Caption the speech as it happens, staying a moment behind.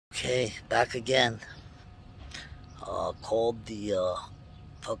Okay, back again. Called the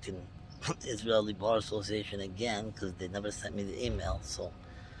fucking Israeli Bar Association again because they never sent me the email. So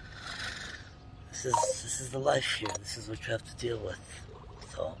this is the life here. This is what you have to deal with.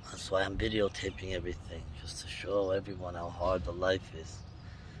 So that's why I'm videotaping everything, just to show everyone how hard the life is,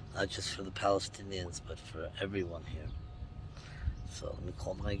 not just for the Palestinians but for everyone here. So let me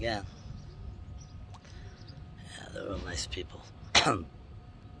call them again. Yeah, they're real nice people.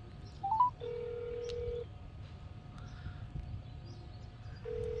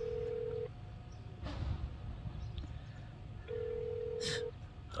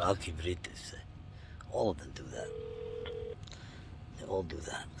 Rocky Britis, all of them do that. They all do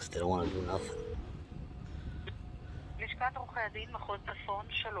that because they don't want to do nothing. לשכת עורכי הדין מחוז צפון,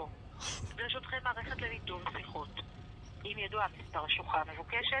 שלום. ברשותכם מערכת לניתוב שיחות. אם ידוע מספר השוחה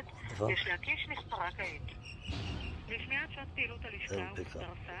המבוקשת, יש להקיש מספרה כעת. לשמיעת שעות פעילות הלשכה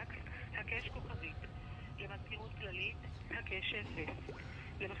ומספר פקס, הקש כוכבית. למזכירות כללית, הקש 0.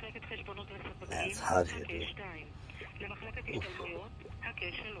 למחלקת חשבונות וספקים, הקש 2. למחלקת השתלמויות,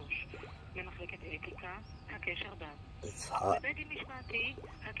 הקש 3. למחלקת אתיקה, הקש 4. לבית דין משמעתי,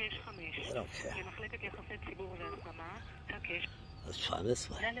 הקש 5. למחלקת יחסי ציבור והשמה, הקש...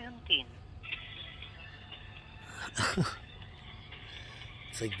 נא להמתין.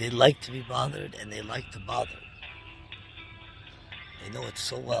 It's like they like to be bothered and they like to bother. They know it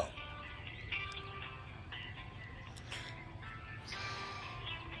so well.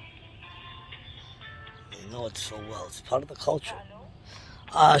 They know it so well. It's part of the culture.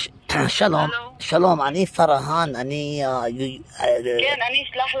 שלום, שלום, אני פרהן, אני... כן, אני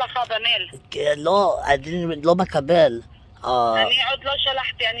אשלח לך במייל. לא, אני לא מקבל. אני עוד לא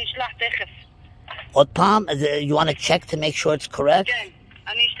שלחתי, אני אשלח תכף. עוד פעם? You want to check to make sure it's correct? כן,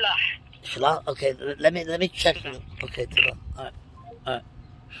 אני אשלח. שלח? Okay, let me check. Okay, תודה. Alright,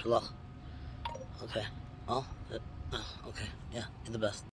 שלח. Okay, oh, okay, yeah, you're the best.